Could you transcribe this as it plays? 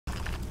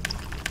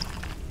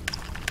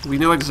We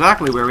know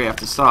exactly where we have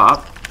to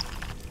stop.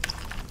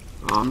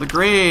 On the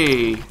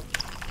gray.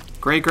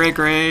 Gray, gray,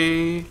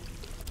 gray.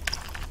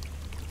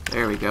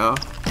 There we go.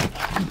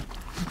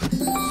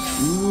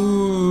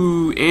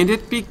 Ooh, and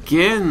it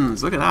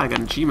begins. Look at that, I got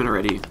an achievement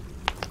already.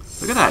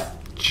 Look at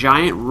that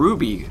giant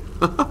ruby.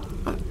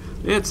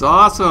 It's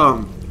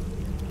awesome.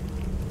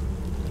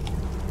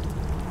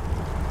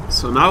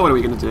 So now what are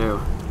we gonna do?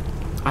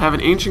 I have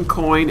an ancient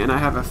coin and I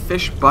have a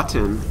fish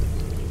button.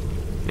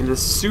 And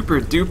this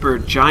super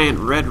duper giant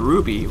red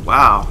ruby.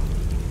 Wow.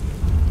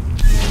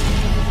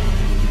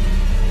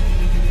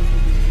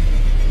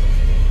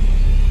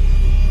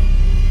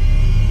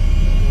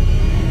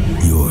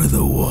 You're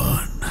the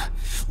one.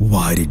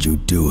 Why did you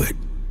do it?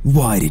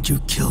 Why did you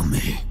kill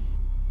me?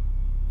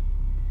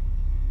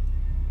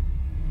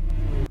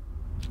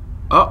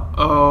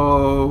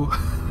 Uh-oh.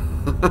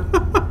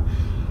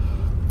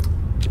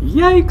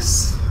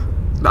 Yikes.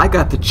 I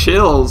got the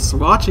chills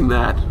watching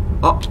that.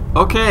 Oh,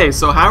 okay,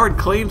 so Howard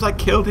claims I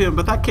killed him,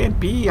 but that can't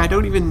be. I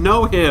don't even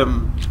know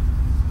him.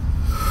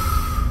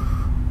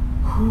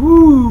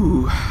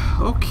 Whew.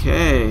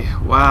 Okay,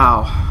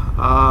 wow.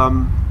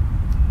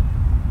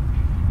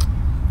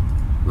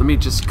 Let me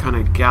just kind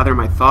of gather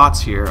my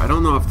thoughts here. I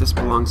don't know if this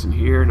belongs in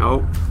here.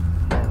 Nope.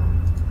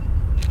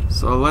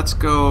 So let's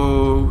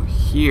go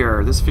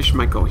here. This fish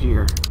might go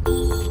here.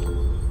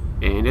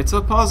 And it's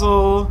a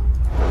puzzle.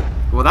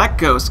 Well, that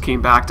ghost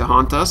came back to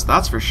haunt us,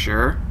 that's for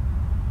sure.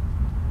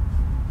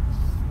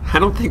 I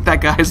don't think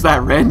that guy's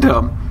that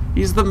random.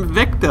 He's the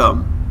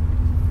victim.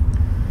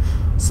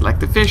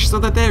 Select the fish so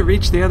that they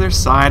reach the other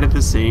side at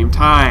the same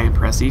time.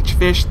 Press each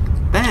fish,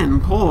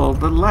 then pull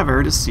the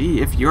lever to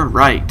see if you're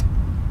right.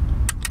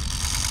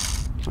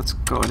 Let's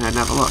go ahead and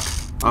have a look.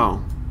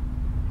 Oh.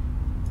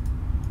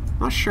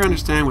 Not sure I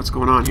understand what's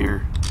going on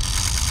here.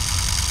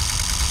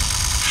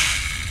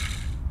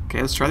 Okay,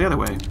 let's try the other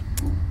way.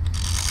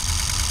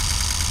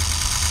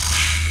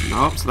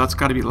 Nope, so that's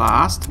got to be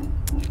last.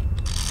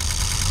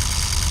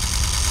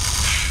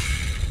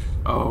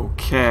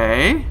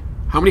 Okay.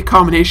 How many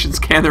combinations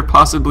can there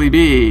possibly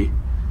be?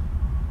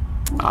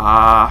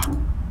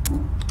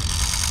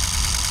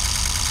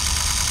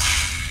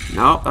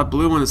 Nope, that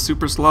blue one is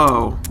super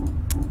slow.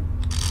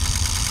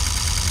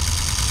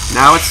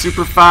 Now it's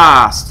super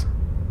fast.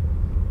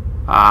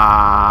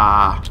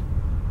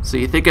 So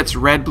you think it's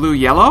red, blue,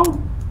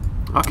 yellow?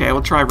 Okay,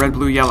 we'll try red,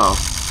 blue, yellow.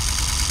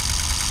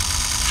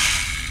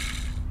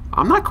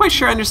 I'm not quite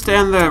sure I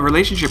understand the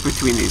relationship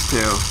between these two.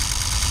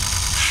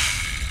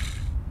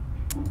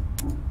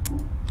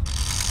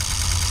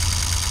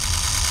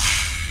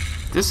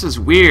 This is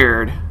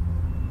weird.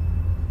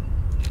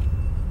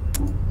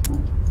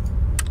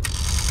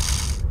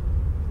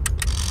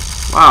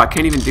 Wow, I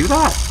can't even do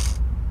that?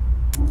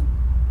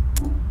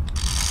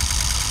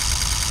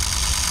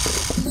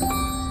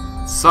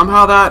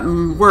 Somehow that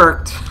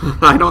worked.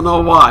 I don't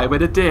know why,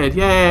 but it did.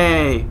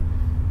 Yay!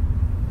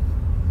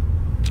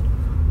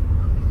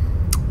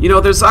 You know,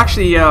 there's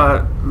actually,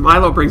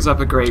 Milo brings up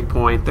a great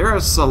point.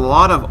 There's a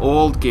lot of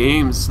old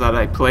games that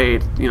I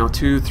played, you know,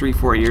 2, 3,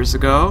 4 years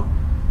ago.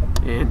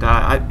 And,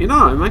 you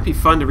know, it might be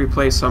fun to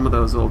replay some of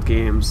those old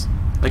games.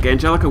 Like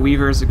Angelica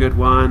Weaver is a good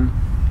one.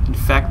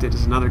 Infected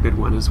is another good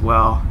one as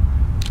well.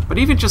 But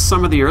even just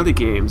some of the early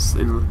games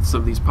in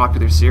some of these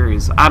popular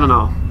series. I don't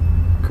know.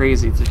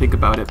 Crazy to think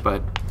about it,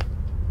 but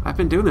I've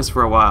been doing this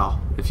for a while,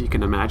 if you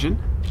can imagine.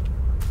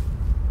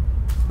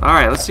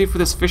 Alright, let's see if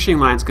this fishing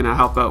line's going to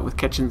help out with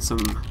catching some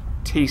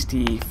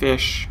tasty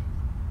fish.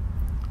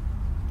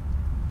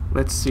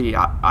 Let's see.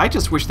 I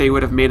just wish they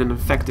would have made an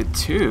Infected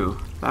too.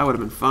 That would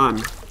have been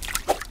fun.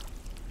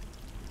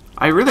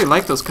 I really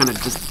like those kind of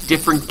just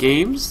different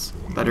games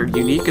that are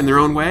unique in their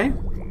own way.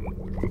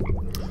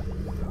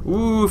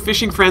 Ooh,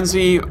 Fishing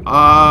Frenzy. What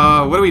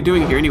are we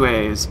doing here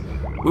anyways?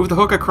 Move the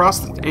hook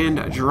across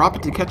and drop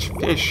it to catch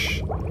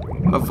fish.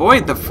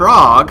 Avoid the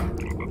frog?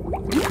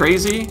 Are you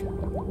crazy?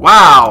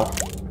 Wow.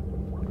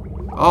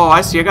 Oh,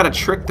 I see. I gotta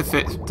trick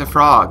the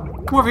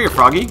frog. Come over here,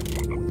 froggy.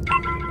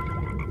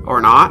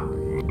 Or not.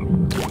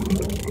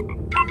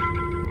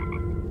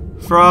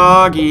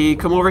 Froggy,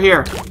 come over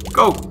here.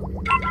 Go.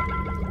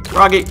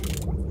 Froggy.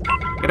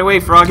 Get away,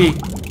 froggy.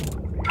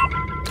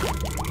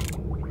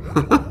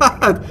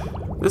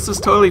 This is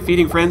totally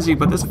Feeding Frenzy,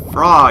 but this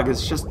frog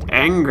is just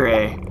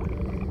angry.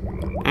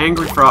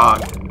 Angry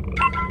frog.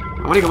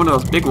 I want to get one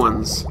of those big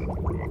ones.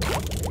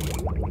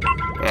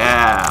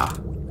 Yeah.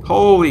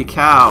 Holy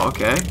cow,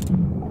 okay.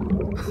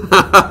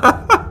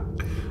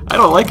 I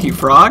don't like you,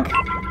 frog.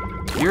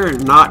 You're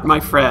not my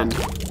friend.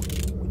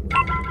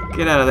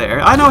 Get out of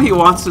there. I know he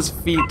wants his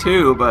feet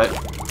too, but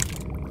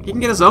he can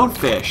get his own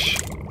fish.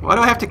 Why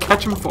do I have to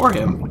catch him for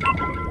him?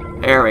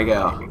 There we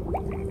go.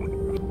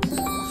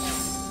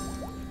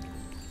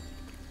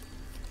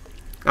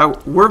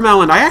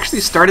 Wormelon, I actually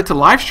started to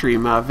live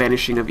stream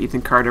Vanishing of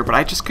Ethan Carter, but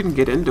I just couldn't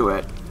get into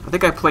it. I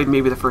think I played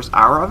maybe the first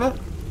hour of it.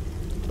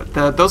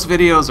 But those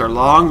videos are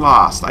long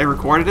lost. I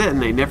recorded it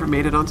and they never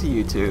made it onto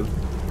YouTube.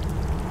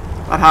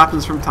 That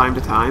happens from time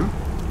to time.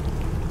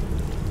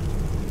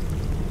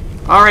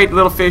 Alright,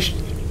 little fish.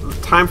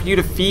 time for you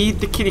to feed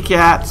the kitty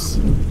cats.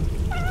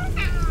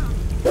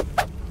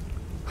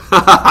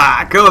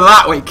 Go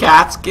that way,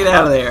 cats. Get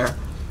out of there.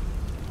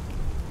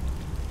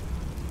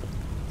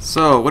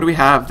 So, what do we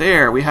have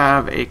there? We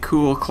have a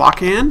cool clock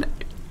hand,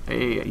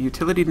 a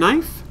utility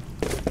knife,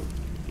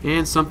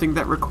 and something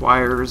that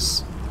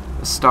requires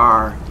a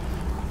star.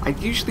 I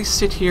usually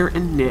sit here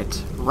and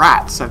knit.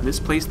 Rats, I've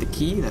misplaced the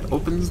key that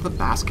opens the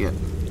basket.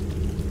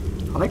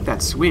 I like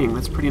that swing.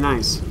 That's pretty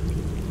nice.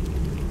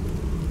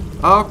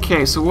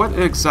 Okay, so what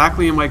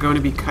exactly am I going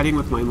to be cutting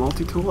with my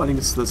multi-tool? I think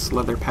it's this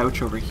leather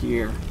pouch over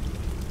here.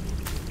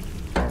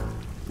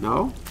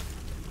 No?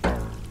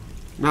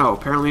 No,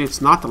 apparently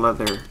it's not the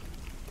leather.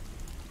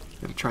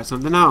 Gotta try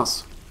something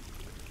else.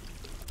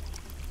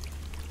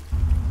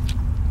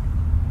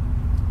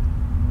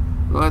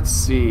 Let's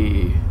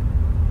see.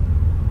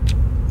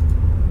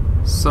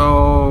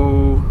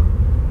 So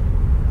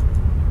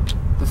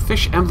the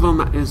fish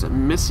emblem is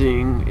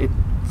missing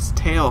its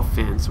tail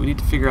fin, so we need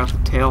to figure out the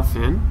tail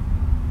fin.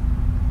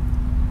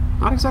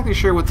 Not exactly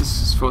sure what this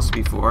is supposed to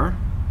be for.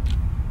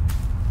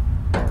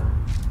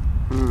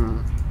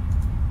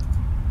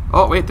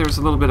 Oh wait, there's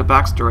a little bit of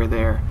backstory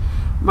there.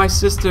 My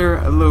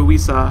sister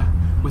Louisa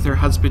with her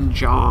husband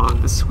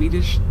John, the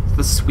Swedish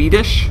the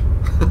Swedish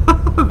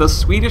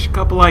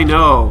couple I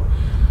know.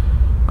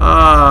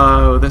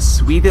 Oh, the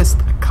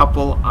sweetest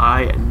couple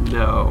I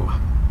know.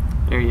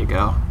 There you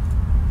go.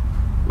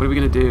 What are we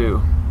gonna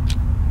do?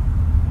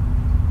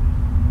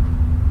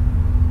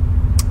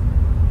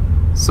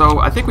 So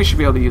I think we should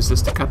be able to use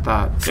this to cut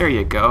that. There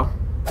you go.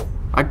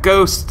 A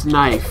ghost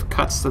knife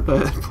cuts the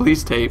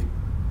police tape.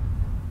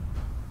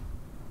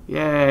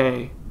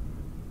 Yay.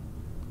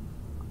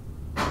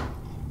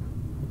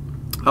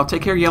 I'll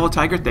take care, Yellow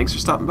Tiger. Thanks for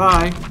stopping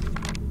by.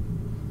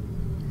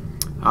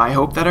 I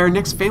hope that our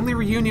next family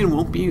reunion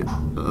won't be...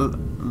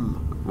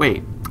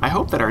 wait. I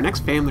hope that our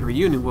next family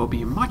reunion will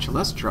be much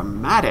less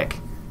dramatic.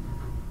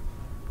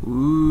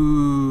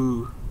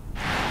 Ooh.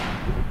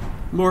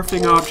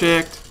 Morphing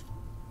object.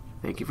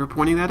 Thank you for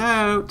pointing that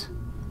out.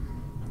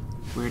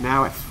 We're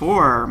now at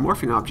 4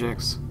 morphing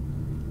objects.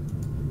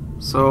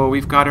 So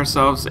we've got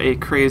ourselves a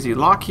crazy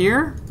lock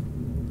here.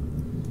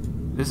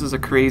 This is a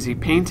crazy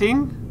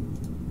painting.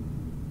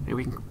 And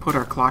we can put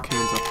our clock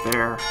hands up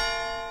there.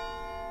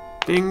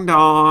 Ding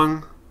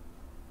dong.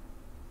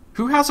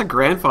 Who has a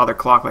grandfather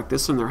clock like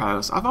this in their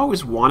house? I've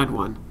always wanted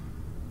one.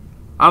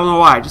 I don't know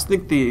why. I just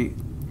think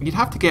you'd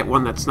have to get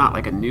one that's not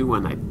like a new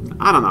one.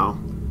 I don't know.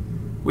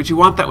 Would you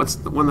want that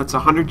one that's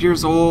 100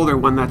 years old or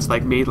one that's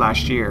like made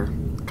last year?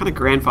 What kind of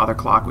grandfather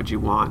clock would you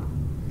want?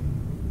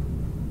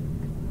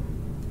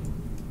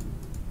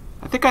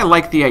 I think I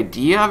like the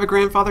idea of a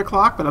grandfather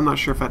clock, but I'm not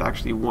sure if I'd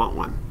actually want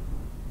one.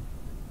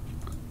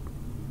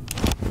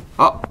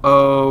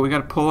 Uh-oh, we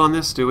gotta pull on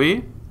this, do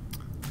we?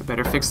 I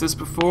better fix this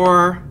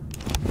before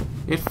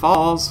it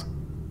falls.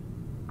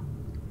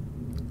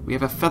 We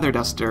have a feather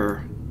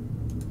duster.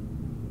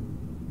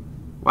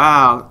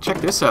 Wow, check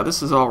this out.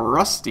 This is all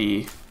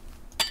rusty.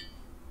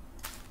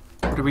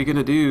 What are we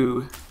gonna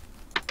do?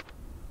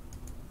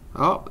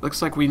 Oh,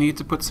 looks like we need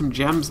to put some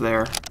gems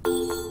there.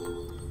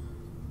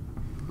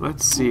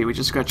 Let's see, we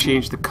just gotta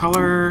change the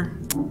color.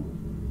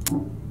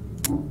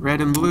 Red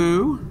and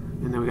blue.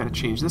 And then we gotta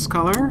change this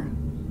color.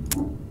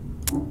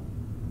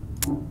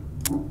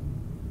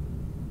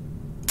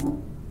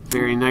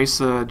 Very nice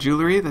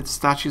jewelry that the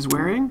statue's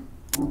wearing.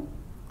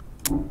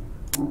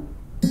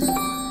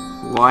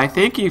 Why,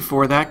 thank you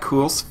for that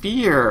cool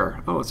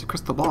sphere. Oh, it's a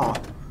crystal ball.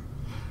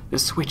 The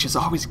switch is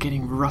always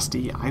getting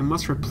rusty. I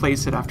must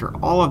replace it after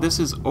all of this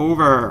is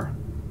over.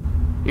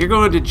 You're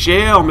going to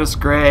jail, Miss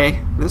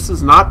Gray. This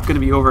is not going to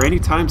be over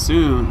anytime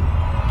soon.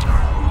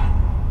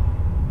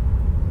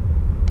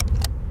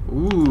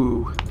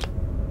 Ooh.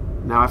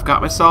 Now I've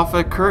got myself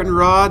a curtain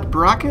rod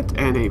bracket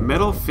and a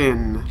metal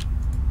fin.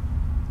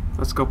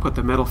 Let's go put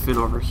the metal fin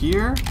over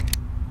here.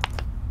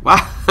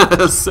 Wow,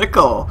 a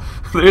sickle.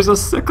 There's a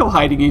sickle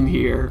hiding in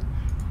here.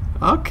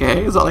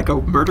 Okay, is that like a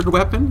murder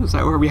weapon? Is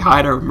that where we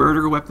hide our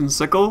murder weapon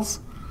sickles?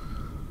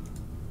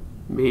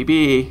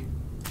 Maybe.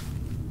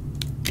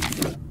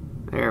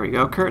 There we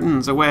go,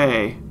 curtains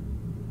away.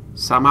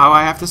 Somehow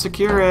I have to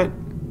secure it.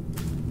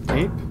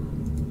 Tape.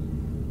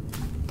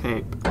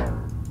 Tape.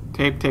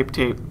 Tape, tape,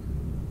 tape.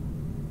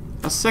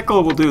 A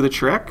sickle will do the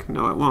trick.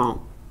 No, it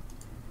won't.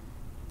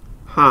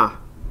 Huh.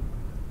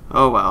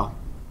 Oh well.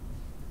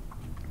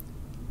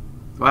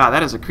 Wow,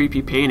 that is a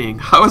creepy painting.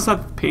 How is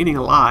that painting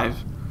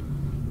alive?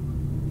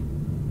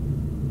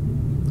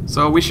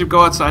 So we should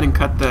go outside and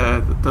cut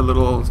the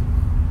little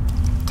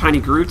tiny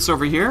Groots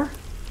over here.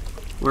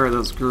 Where are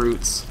those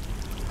Groots?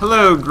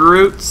 Hello,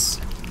 Groots.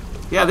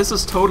 Yeah, this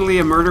is totally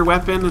a murder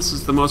weapon. This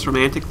is the most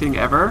romantic thing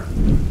ever.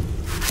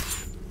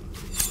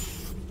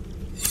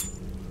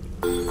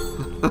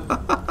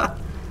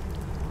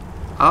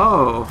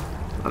 Oh,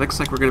 it looks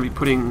like we're going to be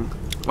putting...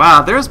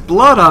 Wow, there's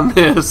blood on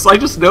this. I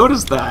just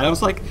noticed that. I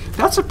was like,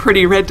 that's a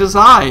pretty red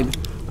design.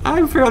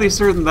 I'm fairly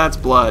certain that's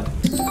blood.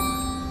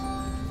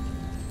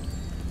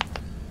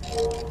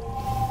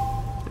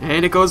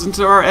 And it goes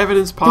into our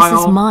evidence pile.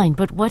 This is mine,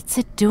 but what's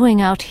it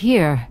doing out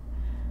here?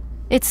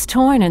 It's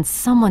torn and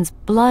someone's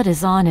blood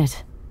is on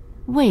it.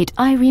 Wait,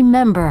 I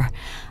remember.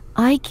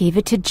 I gave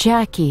it to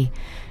Jackie.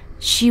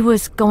 She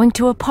was going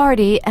to a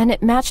party and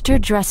it matched her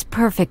dress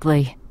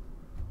perfectly.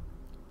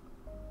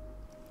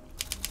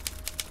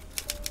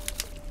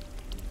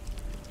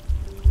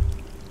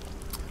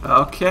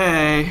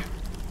 Okay.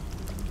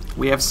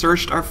 We have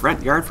searched our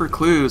front yard for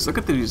clues. Look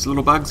at these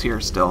little bugs here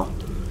still.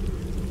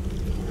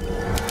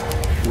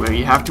 Where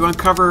you have to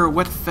uncover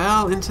what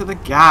fell into the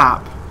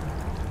gap.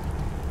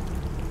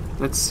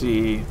 Let's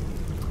see.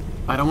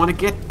 I don't want to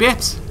get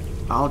bit.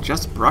 I'll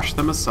just brush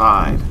them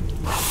aside.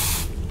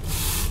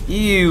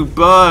 Ew,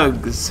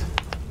 bugs.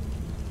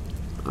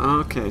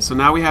 Okay, so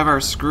now we have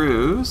our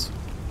screws.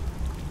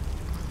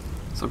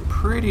 So I'm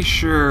pretty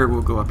sure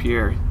we'll go up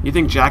here. You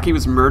think Jackie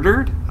was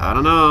murdered? I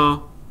don't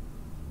know.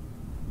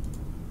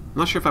 I'm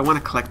not sure if I want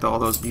to collect all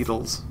those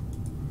beetles.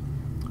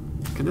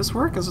 Can this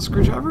work as a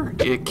screwdriver?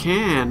 It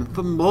can.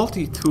 The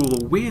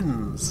multi-tool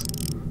wins.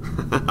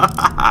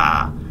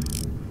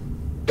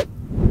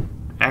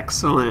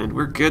 Excellent.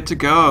 We're good to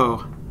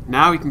go.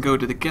 Now we can go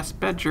to the guest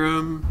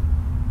bedroom.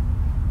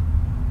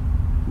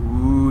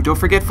 Ooh, don't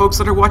forget, folks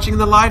that are watching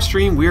the live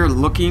stream, we're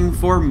looking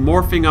for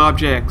morphing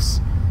objects.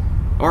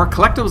 Or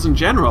collectibles in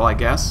general, I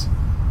guess.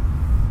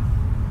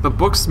 The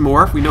books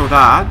morph, we know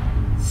that.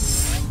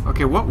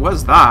 Okay, what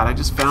was that? I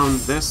just found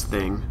this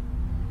thing.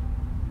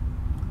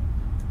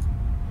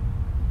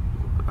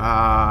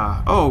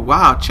 Oh,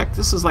 wow, check,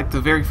 this is like the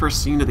very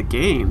first scene of the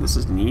game. This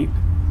is neat.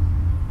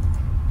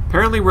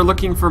 Apparently we're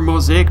looking for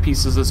mosaic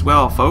pieces as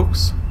well,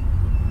 folks.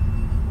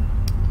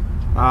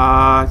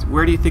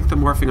 Where do you think the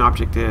morphing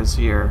object is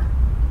here?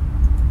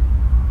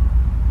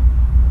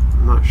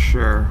 I'm not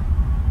sure.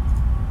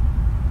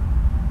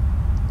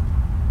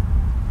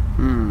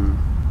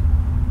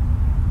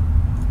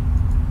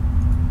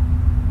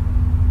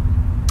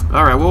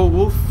 Alright,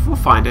 we'll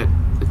find it.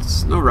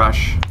 It's no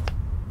rush.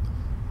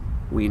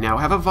 We now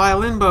have a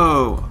violin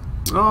bow.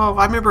 Oh,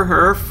 I remember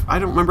her. I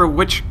don't remember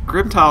which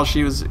Grimtale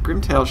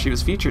she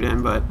was featured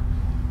in, but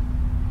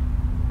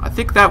I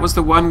think that was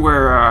the one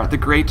where the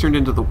Grey turned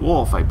into the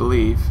wolf, I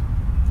believe.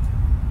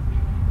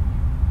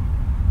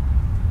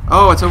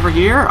 Oh, it's over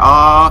here?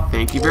 Aw,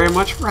 thank you very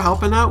much for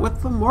helping out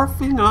with the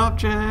morphing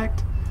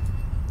object.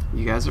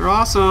 You guys are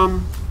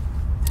awesome.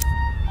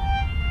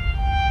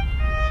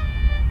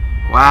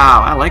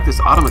 Wow, I like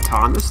this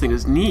automaton. This thing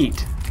is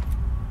neat.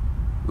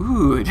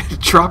 Ooh, it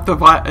dropped the,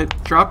 what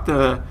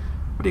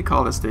do you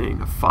call this thing?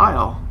 A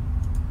file.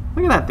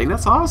 Look at that thing,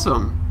 that's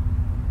awesome.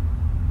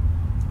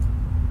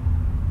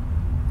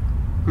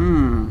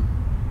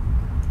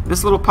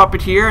 This little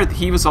puppet here,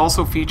 he was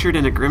also featured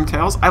in a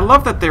Grimtales. I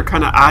love that they're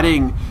kind of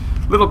adding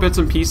little bits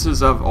and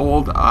pieces of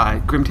old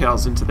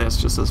Grimtales into this,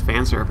 just as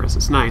fan service.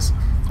 It's nice.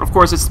 Of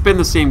course, it's been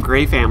the same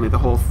Grey family the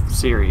whole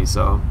series,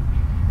 so.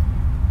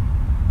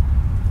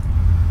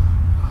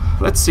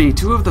 Let's see,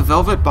 2 of the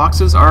velvet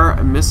boxes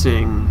are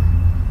missing.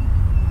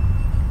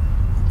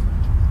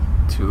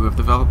 2 of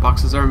the velvet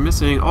boxes are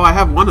missing. Oh, I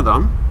have one of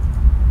them.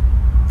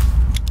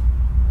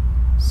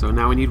 So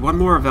now we need one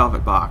more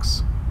velvet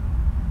box.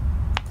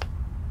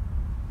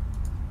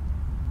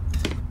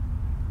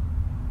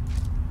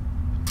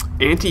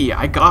 Auntie,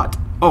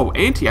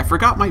 Auntie, I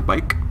forgot my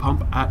bike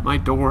pump at my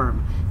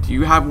dorm. Do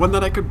you have one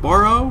that I could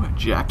borrow?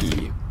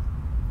 Jackie.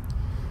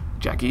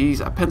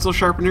 Jackie's pencil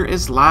sharpener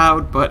is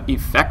loud but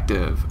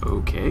effective.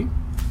 Okay.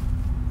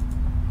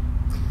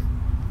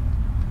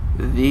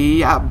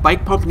 The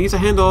bike pump needs a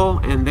handle,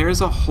 and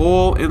there's a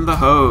hole in the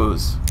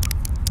hose.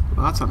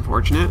 Well, that's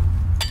unfortunate.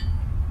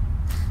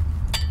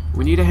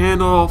 We need a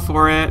handle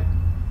for it.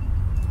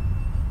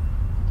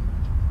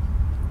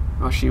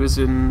 Oh, she was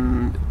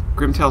in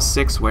Grimtale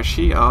 6, was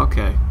she? Oh,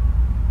 okay.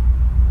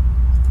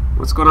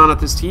 What's going on at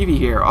this TV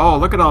here? Oh,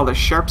 look at all this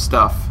sharp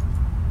stuff.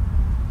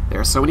 There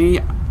are so many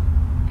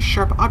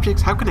sharp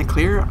objects. How can I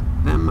clear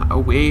them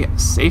away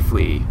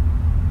safely?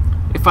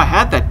 If I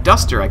had that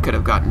duster, I could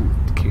have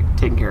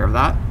taken care of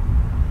that.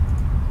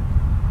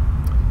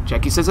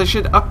 Jackie says I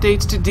should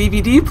update to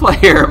DVD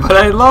player, but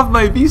I love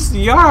my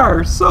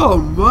VCR so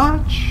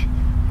much.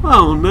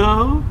 Oh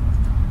no.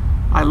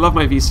 I love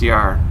my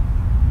VCR.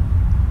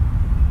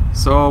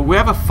 So we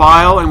have a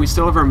file and we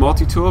still have our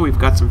multi-tool. We've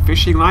got some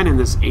fishing line and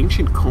this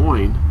ancient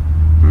coin.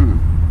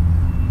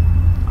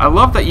 I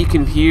love that you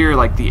can hear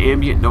like the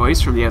ambient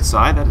noise from the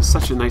outside. That is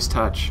such a nice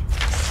touch.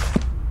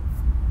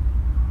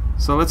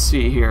 So let's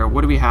see here.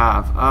 What do we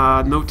have?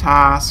 No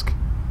task.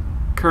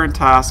 Current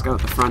task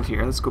out the front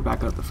here. Let's go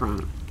back out the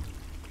front.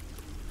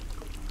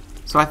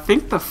 So I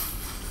think the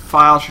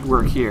file should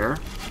work here.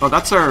 Oh,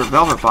 that's our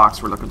velvet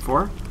box we're looking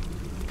for.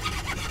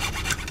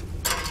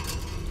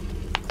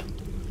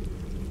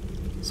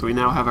 So we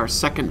now have our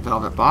second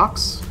velvet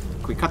box.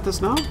 Can we cut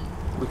this now?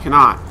 We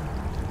cannot.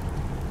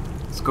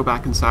 Let's go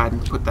back inside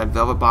and put that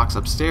velvet box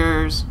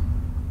upstairs.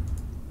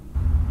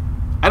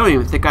 I don't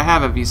even think I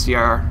have a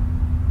VCR.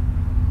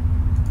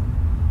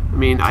 I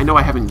mean, I know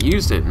I haven't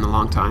used it in a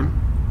long time.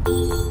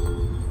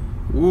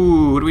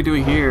 Ooh, what are we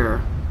doing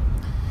here?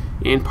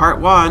 In part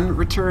 1,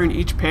 return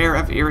each pair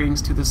of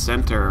earrings to the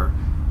center.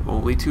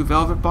 Only 2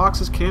 velvet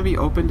boxes can be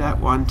opened at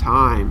one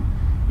time.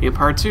 In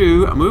part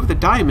 2, move the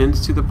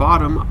diamonds to the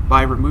bottom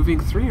by removing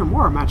 3 or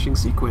more matching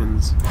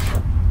sequins.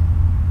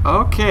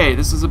 Okay,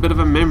 this is a bit of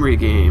a memory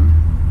game.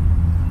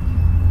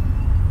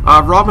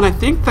 Robin, I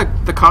think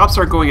the cops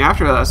are going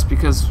after us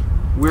because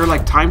we're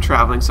like time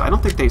traveling, so I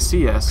don't think they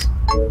see us.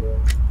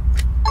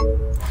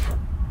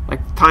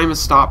 Like, time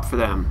has stopped for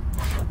them.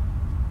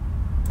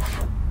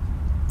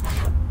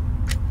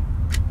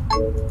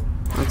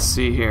 Let's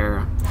see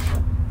here.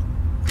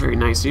 Very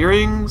nice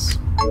earrings.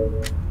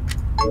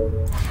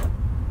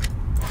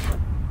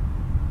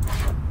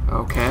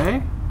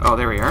 Okay. Oh,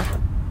 there we are.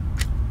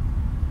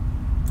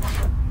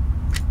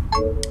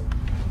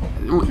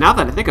 Now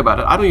that I think about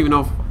it, I don't even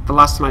know if the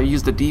last time I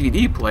used a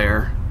DVD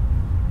player.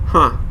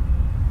 Huh.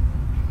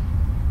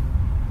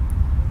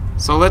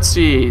 So let's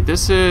see.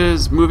 This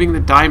is moving the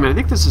diamond. I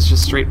think this is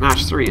just straight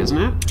match 3, isn't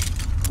it?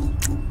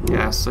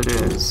 Yes, it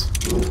is.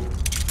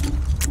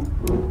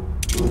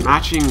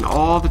 Matching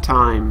all the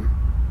time.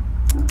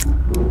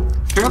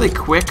 Fairly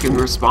quick and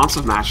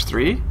responsive match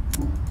 3.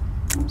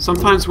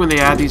 Sometimes when they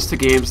add these to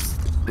games,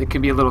 it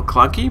can be a little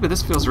clunky, but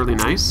this feels really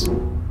nice.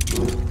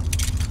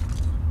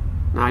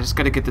 Now I just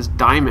gotta get this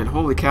diamond.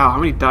 Holy cow, how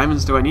many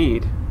diamonds do I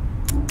need?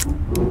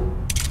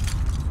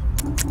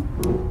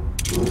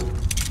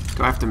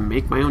 Do I have to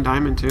make my own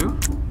diamond too?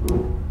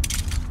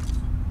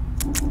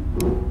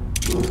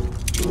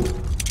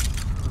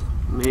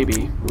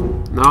 Maybe.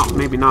 No,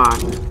 maybe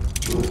not.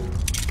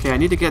 Okay, I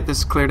need to get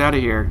this cleared out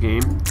of here,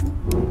 game.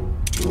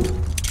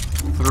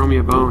 Throw me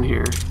a bone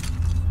here.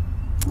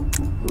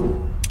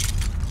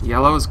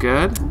 Yellow is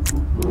good.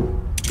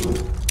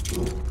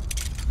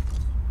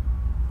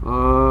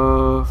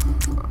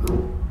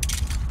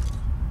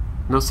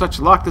 No such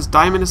luck. This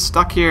diamond is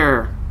stuck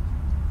here.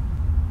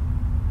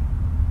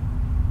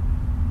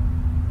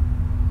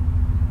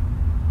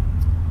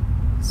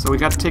 So we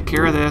got to take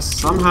care of this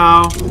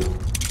somehow.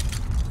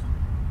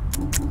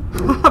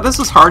 This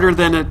is harder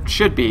than it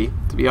should be,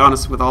 to be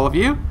honest with all of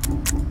you.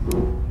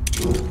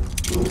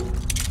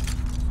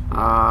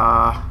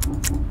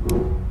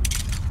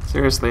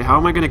 Seriously, how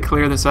am I going to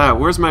clear this out?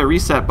 Where's my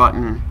reset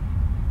button?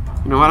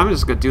 You know what? I'm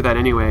just going to do that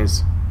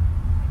anyways.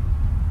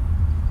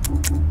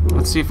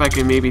 Let's see if I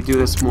can maybe do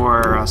this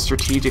more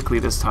strategically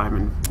this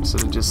time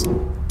instead of just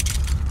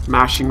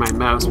mashing my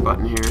mouse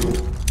button here.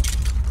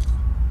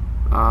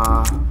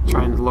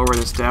 Try and lower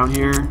this down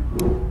here.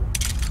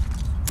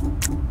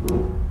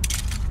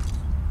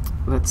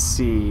 Let's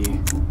see.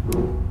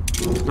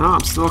 No,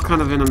 I'm still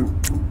kind of in a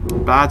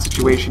bad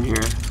situation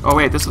here. Oh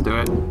wait, this will do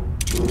it.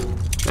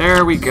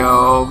 There we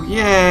go.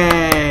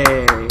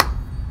 Yay!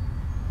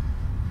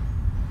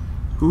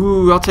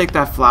 Ooh, I'll take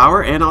that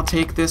flower, and I'll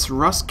take this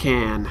rust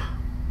can.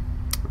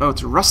 Oh,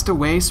 it's rust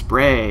away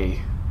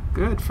spray.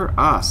 Good for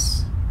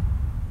us.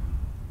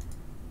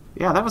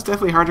 Yeah, that was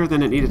definitely harder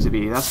than it needed to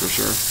be, that's for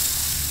sure.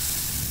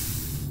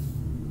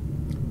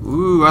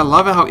 Ooh, I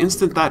love it how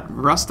instant that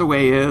rust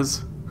away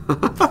is.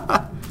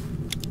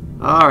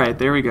 Alright,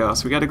 there we go.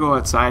 So we gotta go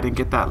outside and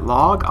get that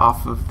log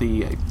off of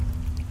the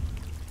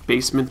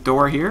basement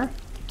door here.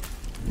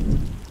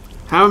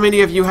 How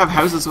many of you have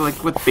houses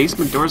with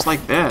basement doors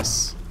like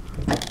this?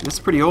 This is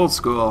pretty old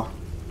school.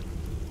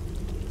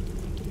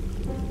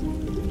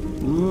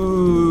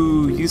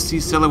 Ooh, you see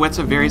silhouettes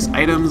of various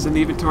items in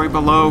the inventory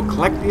below.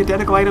 Collect the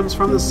identical items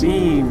from the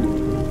scene.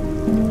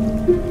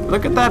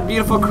 Look at that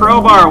beautiful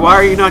crowbar. Why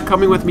are you not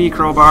coming with me,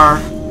 crowbar?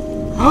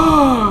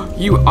 Oh,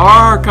 you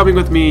are coming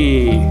with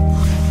me.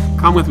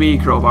 Come with me,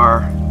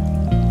 crowbar.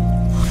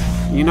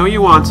 You know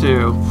you want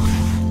to.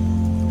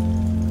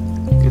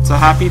 It's a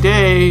happy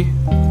day.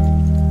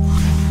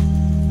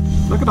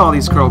 Look at all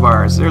these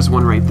crowbars. There's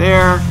one right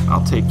there.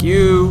 I'll take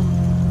you.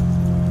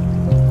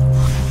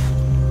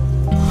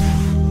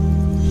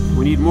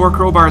 We need more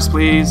crowbars,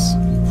 please.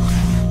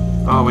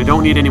 Oh, we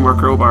don't need any more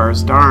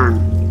crowbars. Darn.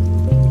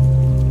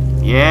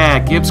 Yeah,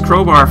 Gibs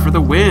crowbar for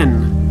the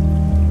win.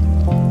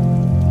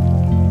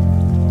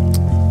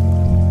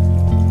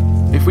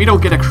 If we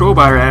don't get a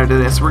crowbar out of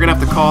this, we're gonna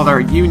have to call our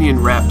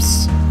union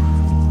reps.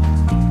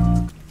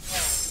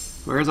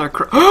 Where's our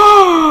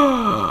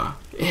Oh!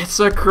 It's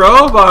a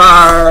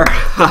crowbar!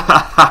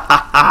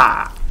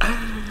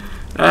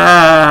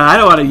 I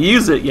don't want to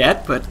use it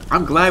yet, but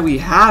I'm glad we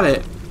have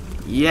it.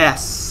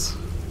 Yes.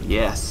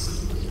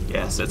 Yes.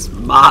 Yes, it's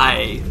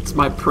my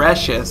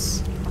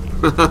precious.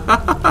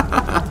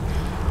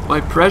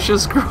 My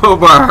precious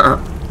crowbar.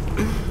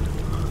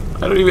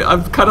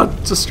 I'm kind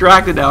of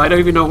distracted now. I don't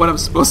even know what I'm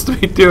supposed to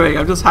be doing.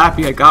 I'm just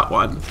happy I got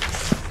one.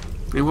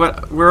 And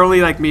we're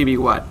only like maybe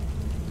what?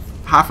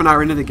 Half an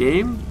hour into the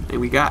game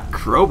and we got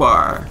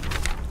crowbar.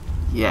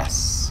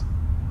 Yes.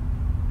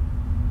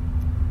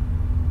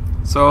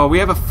 So we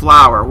have a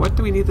flower. What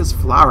do we need this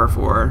flower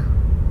for?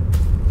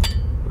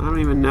 I don't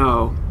even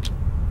know.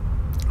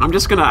 I'm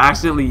just gonna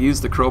accidentally use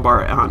the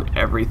crowbar on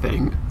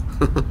everything.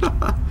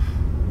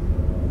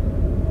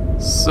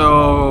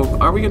 So,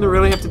 are we gonna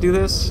really have to do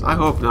this? I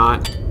hope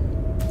not.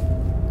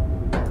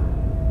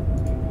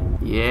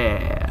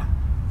 Yeah.